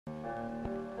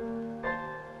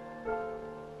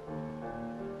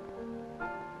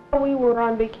We were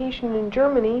on vacation in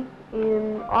Germany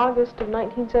in August of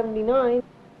 1979.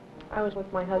 I was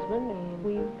with my husband, and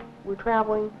we were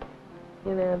traveling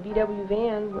in a VW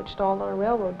van which stalled on a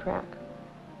railroad track.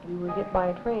 We were hit by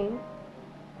a train,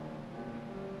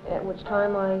 at which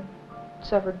time I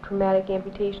suffered traumatic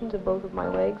amputations of both of my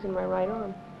legs and my right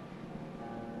arm.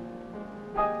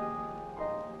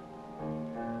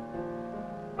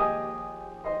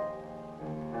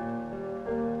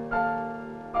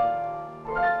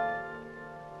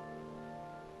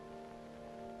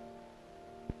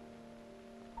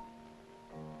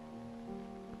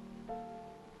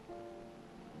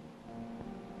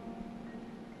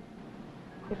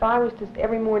 If I was to,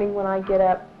 every morning when I get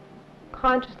up,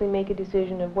 consciously make a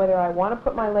decision of whether I want to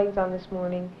put my legs on this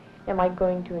morning, am I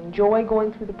going to enjoy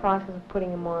going through the process of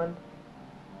putting them on,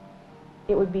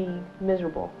 it would be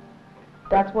miserable.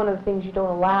 That's one of the things you don't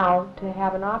allow to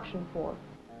have an option for.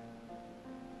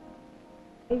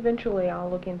 Eventually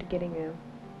I'll look into getting a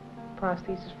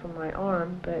prosthesis for my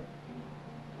arm, but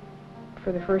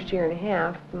for the first year and a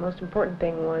half, the most important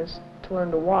thing was to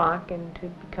learn to walk and to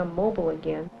become mobile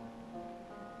again.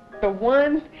 The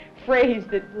one phrase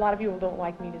that a lot of people don't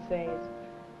like me to say is,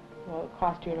 well, it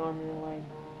cost you an arm and a leg.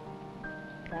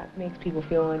 That makes people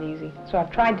feel uneasy. So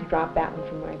I've tried to drop that one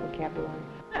from my vocabulary.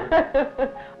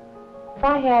 If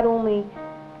I had only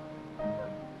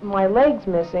my legs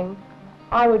missing,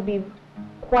 I would be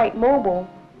quite mobile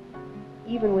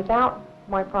even without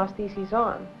my prostheses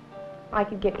on. I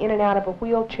could get in and out of a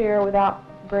wheelchair without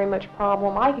very much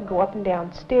problem. I could go up and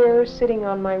down stairs sitting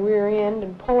on my rear end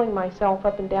and pulling myself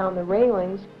up and down the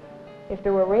railings if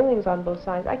there were railings on both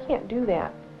sides. I can't do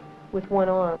that with one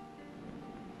arm.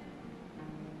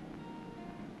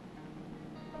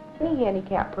 Any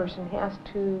handicapped person has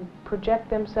to project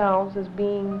themselves as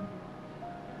being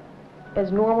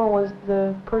as normal as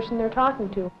the person they're talking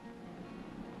to.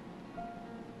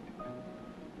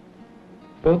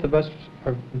 Both of us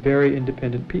are very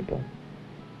independent people.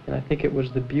 And I think it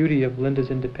was the beauty of Linda's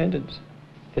independence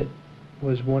that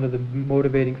was one of the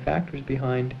motivating factors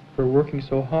behind her working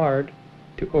so hard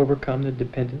to overcome the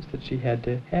dependence that she had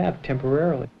to have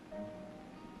temporarily.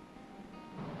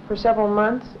 For several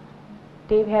months,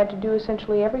 Dave had to do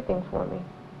essentially everything for me,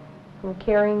 from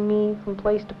carrying me from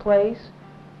place to place.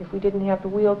 If we didn't have the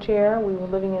wheelchair, we were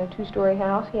living in a two-story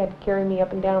house, he had to carry me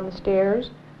up and down the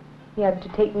stairs. He had to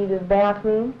take me to the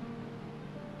bathroom.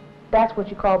 That's what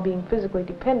you call being physically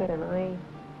dependent, and I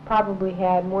probably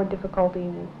had more difficulty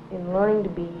in learning to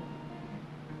be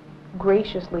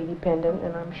graciously dependent,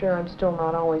 and I'm sure I'm still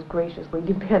not always graciously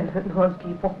dependent on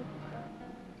people.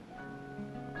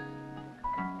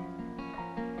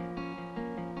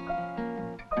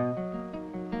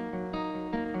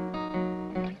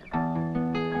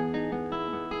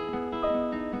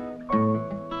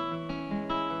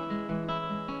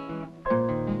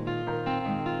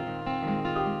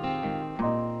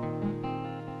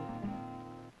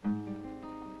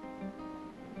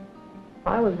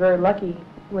 I was very lucky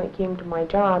when it came to my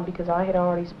job because I had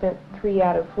already spent 3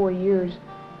 out of 4 years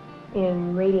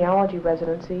in radiology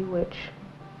residency, which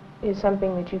is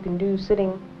something that you can do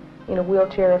sitting in a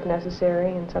wheelchair if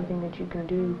necessary, and something that you can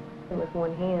do with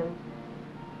one hand.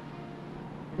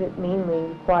 It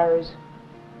mainly requires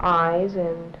eyes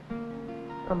and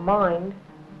a mind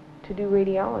to do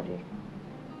radiology.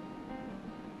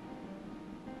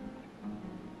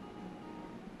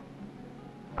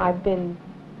 I've been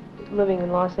living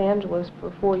in Los Angeles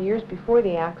for 4 years before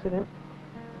the accident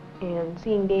and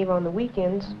seeing Dave on the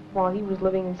weekends while he was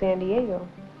living in San Diego.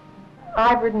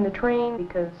 I've ridden the train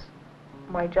because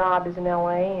my job is in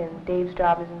LA and Dave's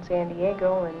job is in San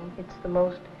Diego, and it's the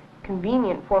most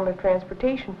convenient form of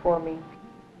transportation for me.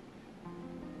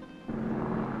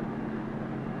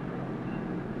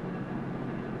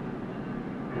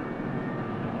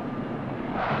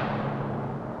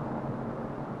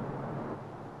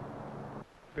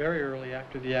 Very early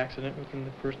after the accident, within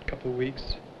the first couple of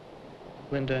weeks,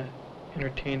 Linda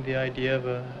entertained the idea of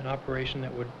an operation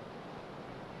that would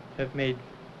have made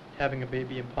having a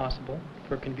baby impossible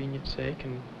for convenience sake,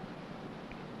 and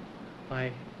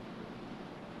I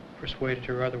persuaded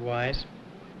her otherwise.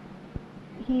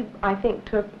 He, I think,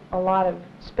 spent a lot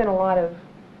of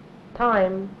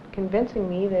time convincing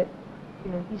me that,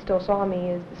 he still saw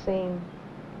me as the same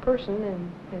person,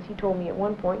 and as he told me at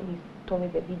one point, he told me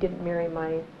that he didn't marry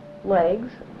my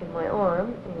legs and my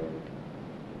arm, and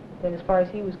that as far as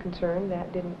he was concerned,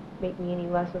 that didn't make me any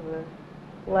less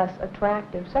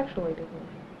attractive sexually to him.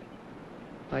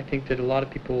 I think that a lot of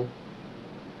people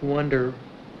wonder,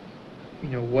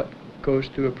 what goes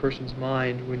through a person's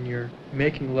mind when you're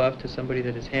making love to somebody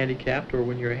that is handicapped, or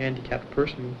when you're a handicapped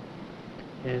person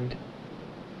and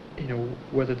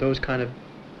whether those kind of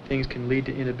things can lead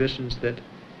to inhibitions that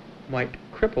might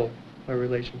cripple a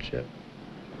relationship.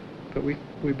 But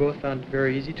we both found it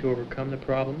very easy to overcome the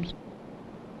problems.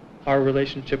 Our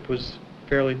relationship was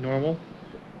fairly normal,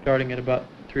 starting at about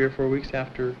 3 or 4 weeks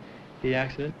after the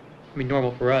accident. I mean,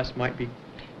 normal for us might be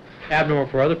abnormal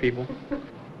for other people.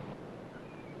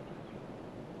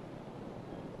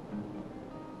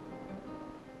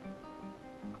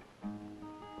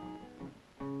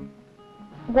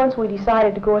 Once we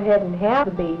decided to go ahead and have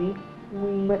the baby,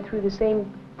 we went through the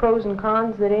same pros and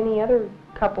cons that any other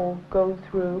couple go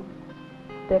through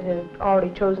that have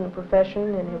already chosen a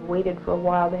profession and have waited for a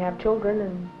while to have children,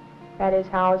 and that is,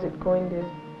 how is it going to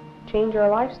change our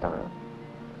lifestyle?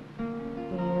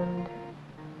 And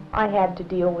I had to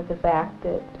deal with the fact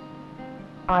that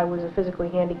I was a physically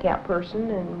handicapped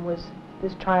person, and was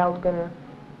this child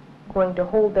going to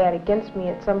hold that against me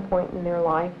at some point in their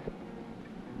life?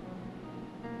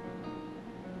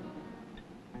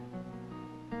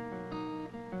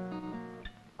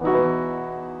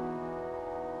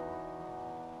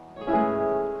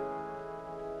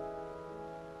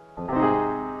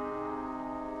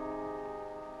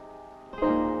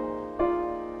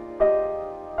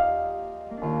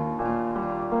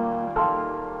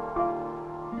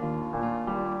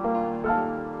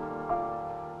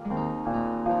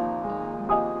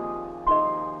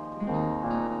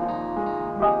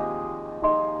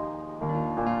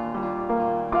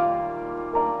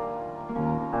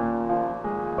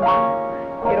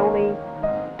 It only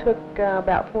took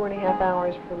about 4.5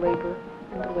 hours for labor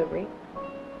and delivery.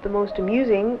 The most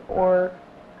amusing or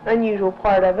unusual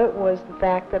part of it was the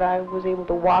fact that I was able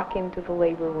to walk into the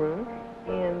labor room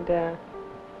and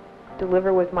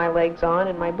deliver with my legs on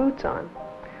and my boots on.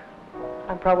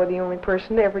 I'm probably the only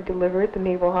person to ever deliver at the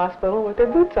Naval Hospital with their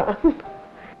boots on.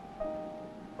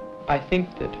 I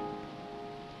think that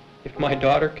if my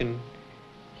daughter can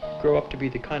grow up to be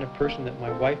the kind of person that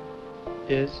my wife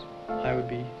is, I would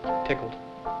be tickled.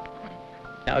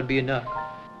 That would be enough.